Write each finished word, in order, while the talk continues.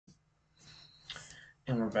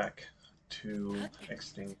And we're back to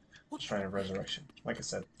exiting Shrine of Resurrection. Like I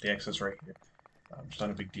said, the exit's right here. It's not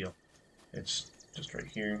a big deal. It's just right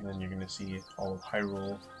here, and then you're going to see all of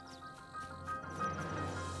Hyrule.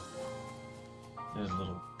 There's a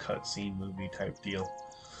little cutscene movie type deal.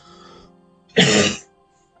 You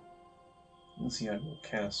can see Hyrule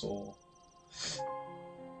Castle,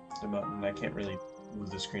 the mountain. I can't really move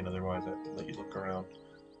the screen otherwise, I have to let you look around.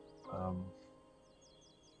 Um,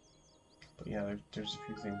 but yeah, there's a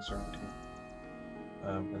few things around here.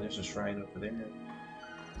 And there's a shrine over there.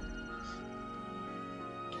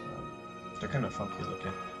 They're kind of funky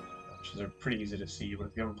looking. So they're pretty easy to see, but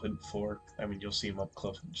if you haven't played before, I mean, you'll see them up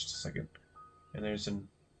close in just a second. And there's an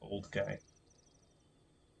old guy.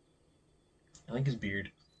 I like his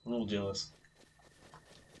beard. I'm a little jealous.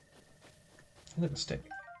 Look at the stick.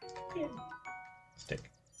 Yeah. Stick.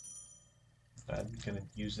 I'm gonna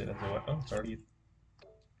use it as a weapon. Oh, it's already.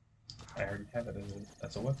 I already have it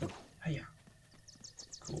as a weapon. Hiya.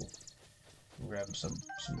 Cool. Grab some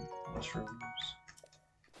mushrooms.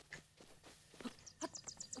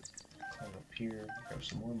 Climb up here. Grab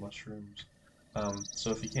some more mushrooms.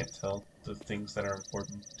 So if you can't tell, the things that are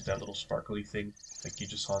important to that little sparkly thing, like you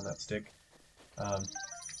just saw on that stick, um,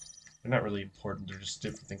 they're not really important. They're just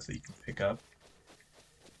different things that you can pick up.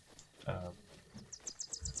 Um,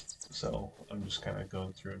 so I'm just kind of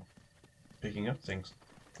going through and picking up things.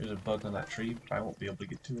 There's a bug on that tree, but I won't be able to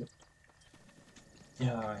get to it.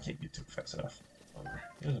 Yeah, I can't get to it fast enough.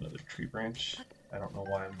 There's another tree branch. I don't know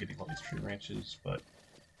why I'm getting all these tree branches, but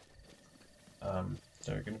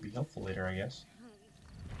they're going to be helpful later, I guess.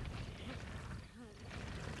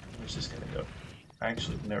 Where's this going to go? I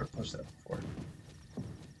actually have never pushed that before.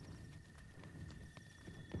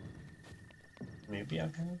 Maybe I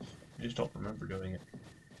have? I just don't remember doing it.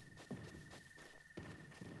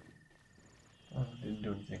 Oh, didn't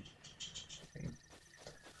do anything.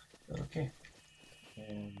 Okay.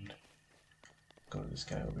 And go to this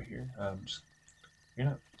guy over here. You're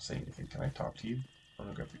not saying anything. Can I talk to you? I'm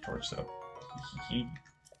gonna grab your torso.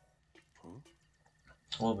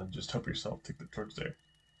 Well then, just help yourself. Take the torch there.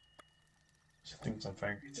 Something's on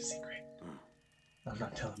fire. It's a secret. I'm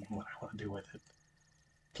not telling you what I want to do with it.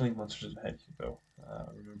 Killing monsters ahead, though.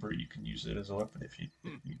 Remember, you can use it as a weapon if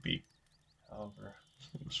need be. However,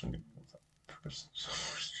 swinging without purpose,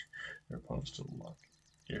 your opponents to lock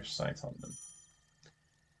your sights on them.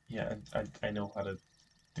 Yeah, I know how to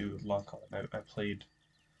do lock on. I played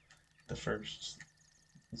the first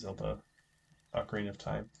Zelda Ocarina of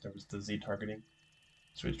Time. There was the Z targeting.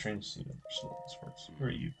 So he's trying to see this works. Who are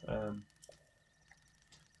you?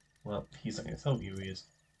 Well, he's not gonna tell me who he is.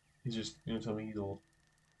 He's just gonna tell me he's old.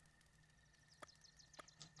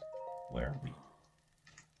 Where are we?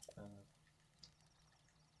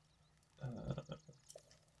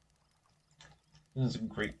 This is a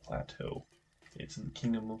great plateau. It's in the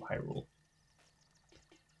Kingdom of Hyrule.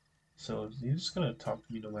 So he's just gonna talk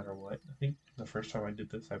to me no matter what. I think the first time I did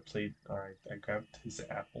this, I grabbed his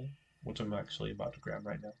apple, which I'm actually about to grab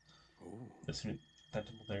right now. As soon as that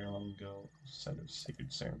temple there long ago, site of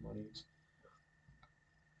sacred ceremonies.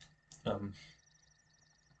 Um,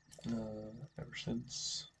 ever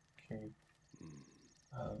since. Okay.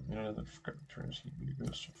 You know that forgot returns you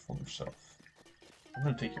goes to form yourself. I'm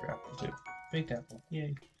gonna take your apple too. Baked apple,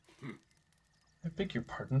 yay. I beg your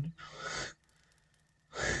pardon.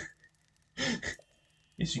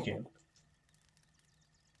 Yes, you can.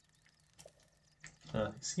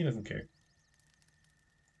 See, he doesn't care.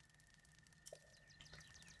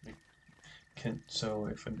 So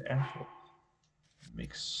if an apple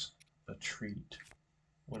makes a treat,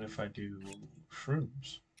 what if I do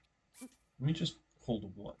shrooms? Let me just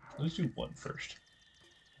hold one. Let's do one first.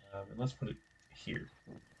 And let's put it here.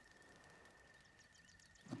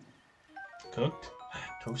 Cooked?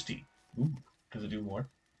 Toasty. Ooh, does it do more?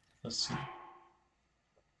 Let's see.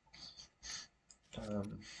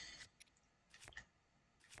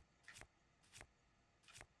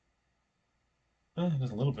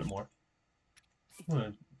 There's a little bit more. I'm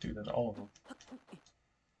gonna do that to all of them.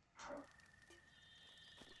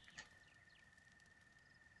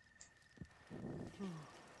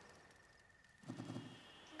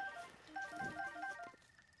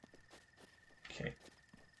 Okay.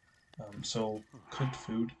 So cooked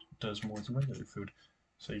food does more than regular food.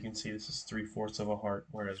 So you can see this is 3/4 of a heart,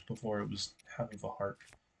 whereas before it was half of a heart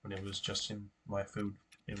when it was just in my food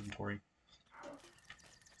inventory.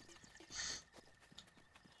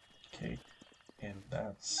 Okay, and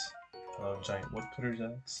that's a giant woodcutter's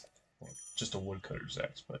axe. Well, just a woodcutter's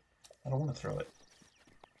axe, but I don't want to throw it.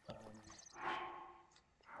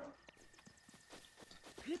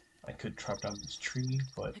 I could chop down this tree,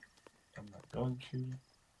 but I'm not going to.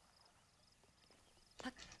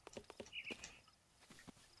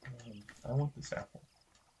 I want this apple.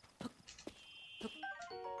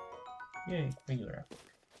 Yay, regular apple.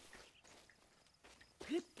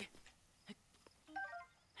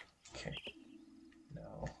 Okay.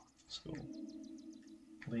 Now, let's go.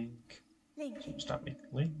 Link. Stop me.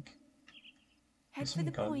 Link. Head for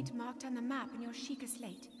the point marked on the map in your Sheikah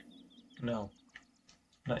slate. No.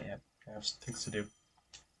 Not yet. I have things to do.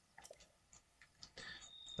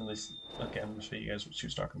 At least, okay, I'm gonna show you guys what she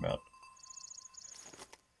was talking about.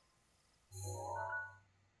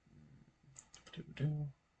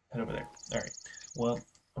 Head over there. Alright. Well,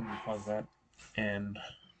 I'm gonna pause that, and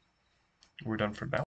we're done for now.